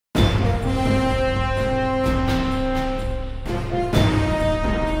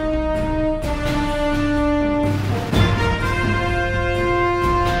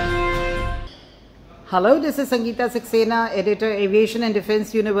Hello, this is Sangeeta Saxena, editor, Aviation and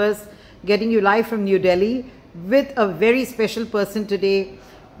Defense Universe, getting you live from New Delhi with a very special person today.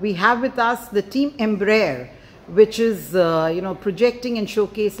 We have with us the team Embraer, which is projecting and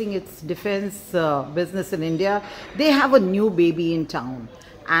showcasing its defense business in India. They have a new baby in town,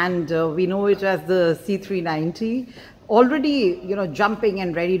 and we know it as the C390, already jumping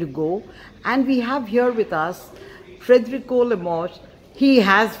and ready to go. And we have here with us Frederico Lemos. He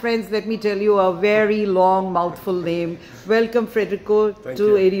has, friends, let me tell you, a very long mouthful name. Welcome, Frederico,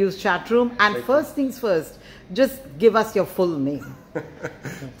 to ADU's chat room. And first things first, just give us your full name.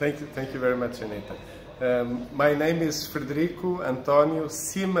 Thank you very much, Anita. My name is Frederico António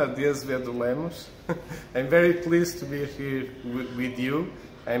Cima de Azevedo Lemos. I'm very pleased to be here with you.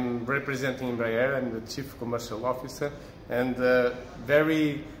 I'm representing Embraer. I'm the Chief Commercial Officer, and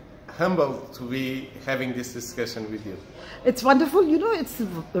very humbled to be having this discussion with you. It's wonderful. It's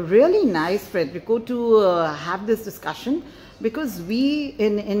really nice, Frederico, to have this discussion, because we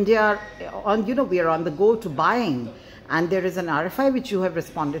in India, we are on the go to buying, and there is an RFI which you have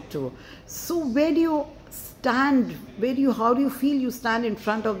responded to. So where do you stand? How do you feel you stand in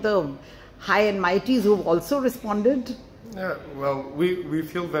front of the high and mighties who have also responded? Yeah, well, we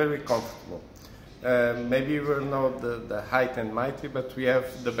feel very comfortable. Maybe we're not the height and mighty, but we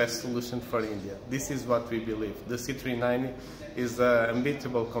have the best solution for India. This is what we believe. The C390 is an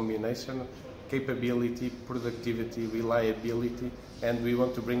unbeatable combination: capability, productivity, reliability, and we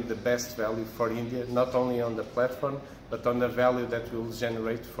want to bring the best value for India, not only on the platform, but on the value that will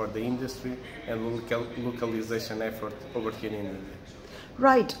generate for the industry and localization effort over here in India.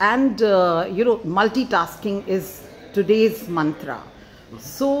 Right, and multitasking is today's mantra.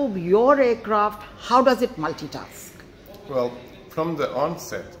 So your aircraft, how does it multitask? Well, from the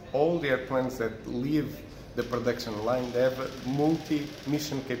onset, all the airplanes that leave the production line, they have a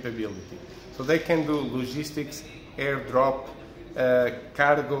multi-mission capability. So they can do logistics, airdrop,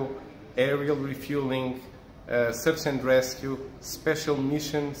 cargo, aerial refueling, search and rescue, special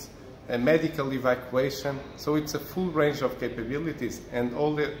missions, medical evacuation. So it's a full range of capabilities, and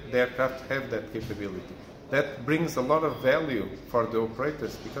all the aircraft have that capability. That brings a lot of value for the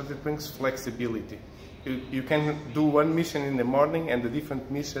operators, because it brings flexibility. You can do one mission in the morning and a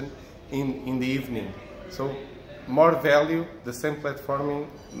different mission in the evening. So more value, the same platform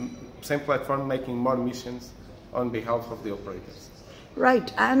making more missions on behalf of the operators.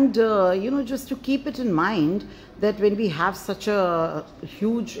 Right, and just to keep it in mind that when we have such a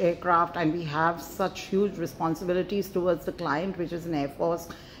huge aircraft and we have such huge responsibilities towards the client, which is an Air Force,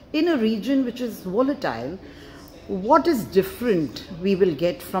 in a region which is volatile, what is different we will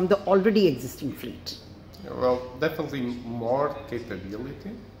get from the already existing fleet? Well, definitely more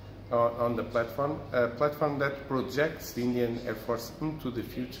capability on the platform, a platform that projects the Indian Air Force into the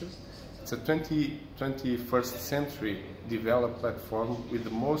future. It's a 21st century developed platform with the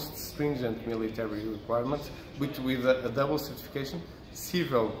most stringent military requirements, with a double certification,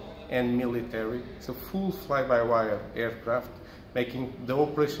 civil and military. It's a full fly-by-wire aircraft, making the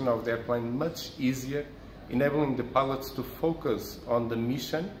operation of the airplane much easier, enabling the pilots to focus on the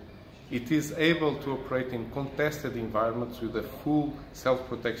mission. It is able to operate in contested environments with a full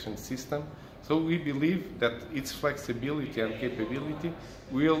self-protection system. So we believe that its flexibility and capability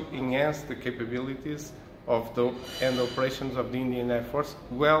will enhance the capabilities of and operations of the Indian Air Force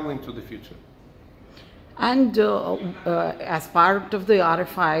well into the future. And as part of the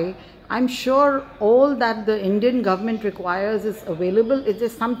RFI, I'm sure all that the Indian government requires is available. Is there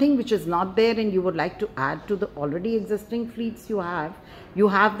something which is not there and you would like to add to the already existing fleets you have? You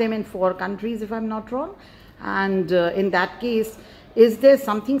have them in 4 countries, if I'm not wrong. And in that case, is there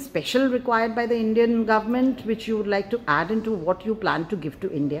something special required by the Indian government which you would like to add into what you plan to give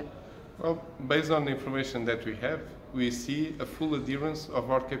to India? Well, based on the information that we have, we see a full adherence of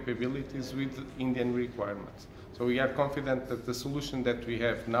our capabilities with Indian requirements. So we are confident that the solution that we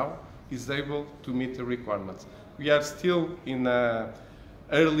have now is able to meet the requirements. We are still in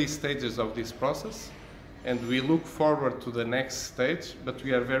early stages of this process, and we look forward to the next stage, but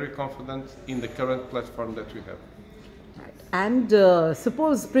we are very confident in the current platform that we have. Right. And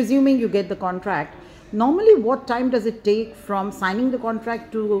presuming you get the contract, normally what time does it take from signing the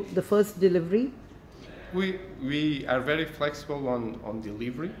contract to the first delivery? We are very flexible on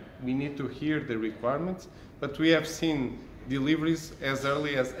delivery. We need to hear the requirements, but we have seen deliveries as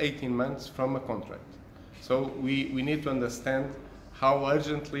early as 18 months from a contract. So we need to understand how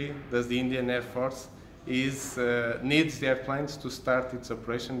urgently does the Indian Air Force needs the airplanes to start its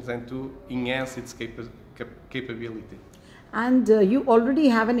operations and to enhance its capability. And you already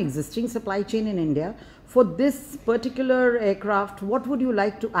have an existing supply chain in India. For this particular aircraft, what would you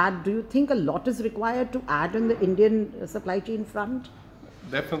like to add? Do you think a lot is required to add on the Indian supply chain front?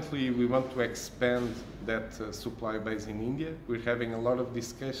 Definitely, we want to expand that supply base in India. We're having a lot of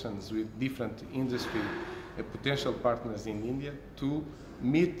discussions with different industry potential partners in India to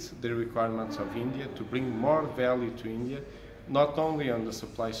meet the requirements of India, to bring more value to India, not only on the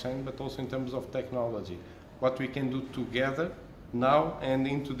supply chain, but also in terms of technology. What we can do together now and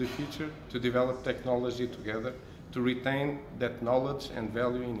into the future to develop technology together, to retain that knowledge and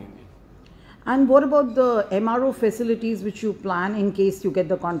value in India. And what about the MRO facilities which you plan in case you get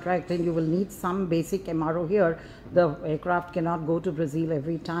the contract and you will need some basic MRO here? The aircraft cannot go to Brazil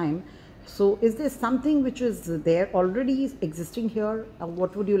every time. So is there something which is there already existing here?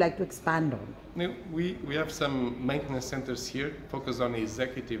 What would you like to expand on? We have some maintenance centers here focused on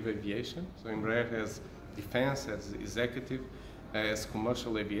executive aviation. So Embraer has defense, has executive, as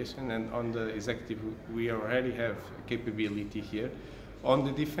commercial aviation, and on the executive we already have capability here. On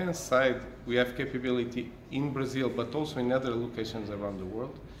the defense side, we have capability in Brazil, but also in other locations around the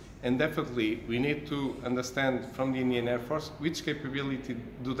world. And definitely, we need to understand from the Indian Air Force which capability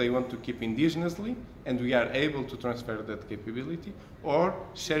do they want to keep indigenously, and we are able to transfer that capability, or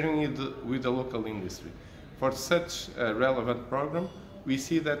sharing it with the local industry. For such a relevant program, we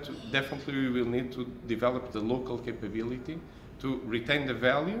see that definitely we will need to develop the local capability to retain the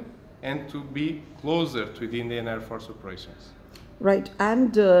value and to be closer to the Indian Air Force operations. Right,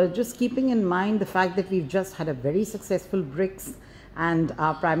 and just keeping in mind the fact that we've just had a very successful BRICS and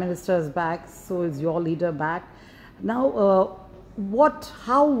our Prime Minister is back, so is your leader back. Now,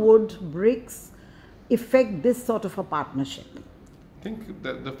 how would BRICS affect this sort of a partnership? I think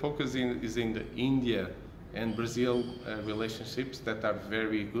that the focus is in the India and Brazil relationships that are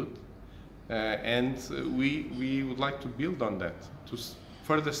very good. And we would like to build on that, to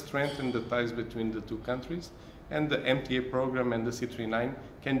further strengthen the ties between the two countries. And the MTA program and the C39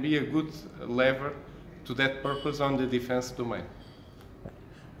 can be a good lever to that purpose on the defense domain.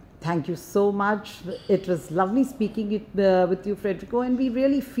 Thank you so much. It was lovely speaking with you, Frederico, and we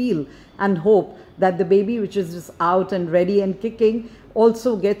really feel and hope that the baby, which is just out and ready and kicking,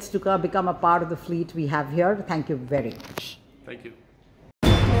 also gets to become a part of the fleet we have here. Thank you very much. Thank you.